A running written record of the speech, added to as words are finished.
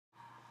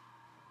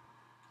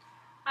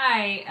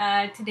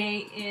Hi,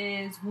 today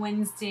is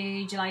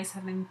Wednesday, July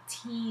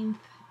 17th,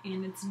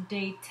 and it's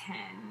day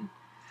 10.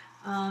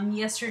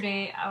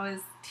 Yesterday I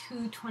was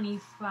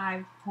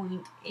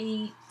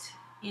 225.8,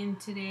 and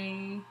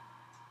today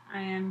I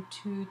am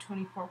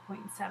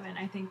 224.7.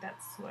 I think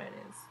that's what it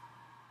is.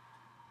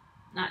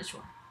 Not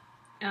sure.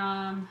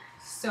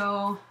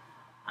 So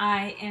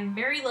I am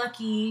very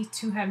lucky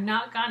to have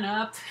not gone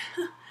up.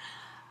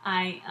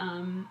 I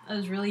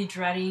was really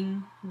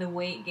dreading the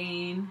weight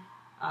gain.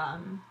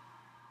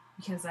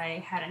 Because I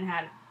hadn't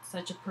had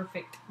such a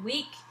perfect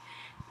week,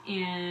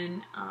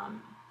 and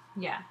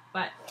yeah,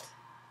 but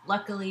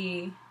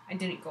luckily I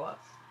didn't go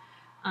up,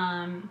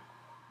 and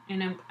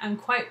I'm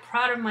quite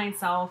proud of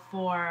myself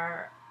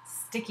for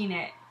sticking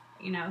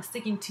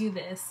to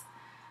this.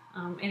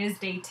 It is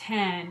day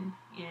 10,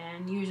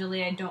 and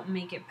usually I don't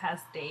make it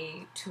past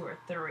day 2 or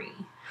 3.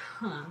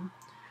 I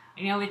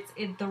know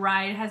the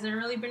ride hasn't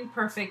really been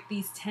perfect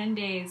these 10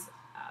 days.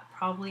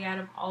 Probably out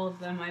of all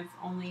of them, I've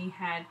only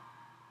had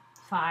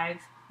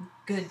 5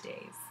 good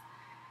days,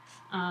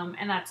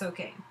 and that's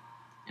okay.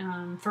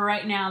 For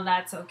right now,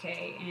 that's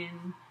okay,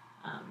 and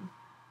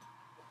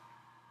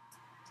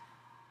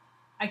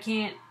I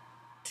can't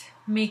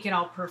make it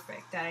all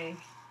perfect. I'm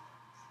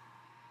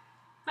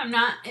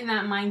not in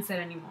that mindset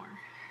anymore,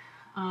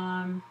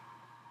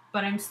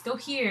 but I'm still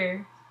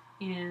here,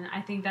 and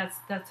I think that's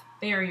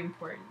very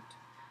important.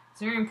 It's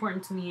very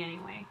important to me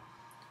anyway.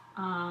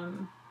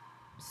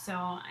 So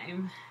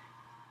I'm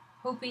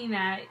hoping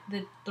that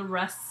the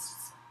rest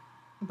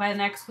by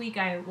next week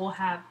I will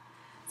have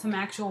some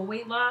actual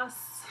weight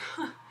loss.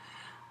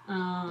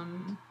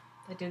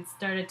 I did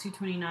start at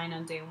 229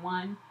 on day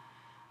 1,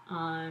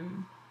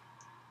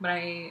 but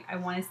I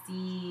want to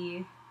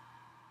see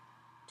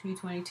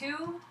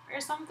 222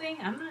 or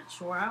something. I'm not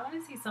sure. I want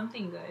to see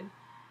something good,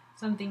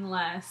 something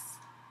less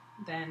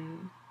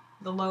than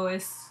the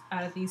lowest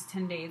out of these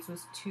 10 days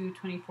was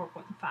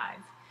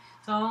 224.5.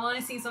 So I want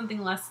to see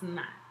something less than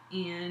that,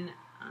 and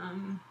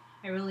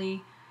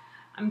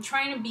I'm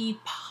trying to be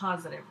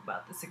positive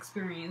about this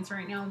experience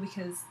right now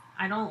because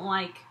I don't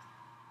like,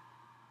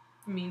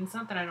 it's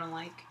not that I don't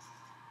like,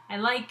 I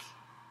like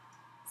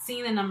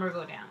seeing the number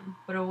go down,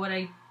 but what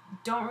I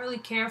don't really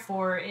care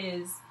for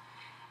is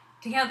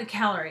to count the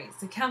calories,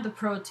 to count the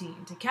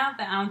protein, to count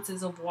the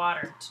ounces of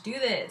water, to do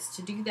this,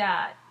 to do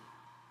that.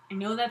 I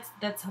know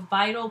that's a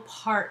vital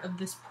part of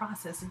this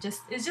process. It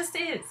just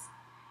is.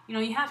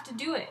 You have to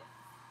do it.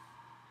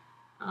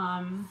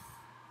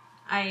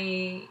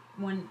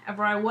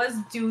 Whenever I was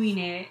doing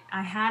it,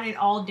 I had it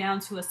all down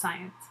to a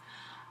science.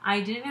 I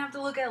didn't have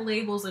to look at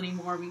labels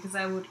anymore because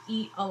I would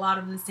eat a lot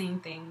of the same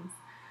things.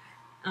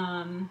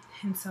 And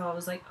so I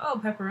was like, oh,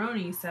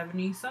 pepperoni,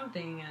 70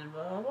 something, and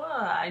blah, blah,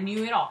 blah. I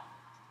knew it all.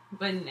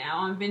 But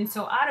now I've been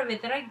so out of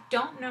it that I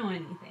don't know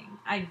anything.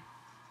 I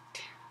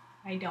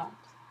don't.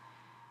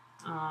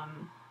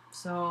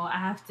 So I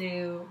have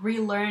to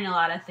relearn a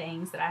lot of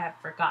things that I have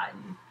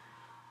forgotten.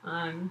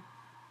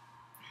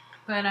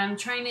 But I'm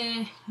trying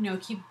to,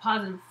 keep a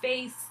positive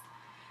face.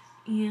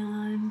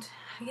 And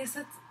I guess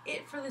that's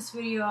it for this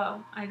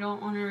video. I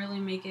don't want to really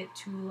make it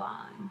too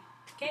long.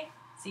 Okay?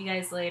 See you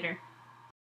guys later.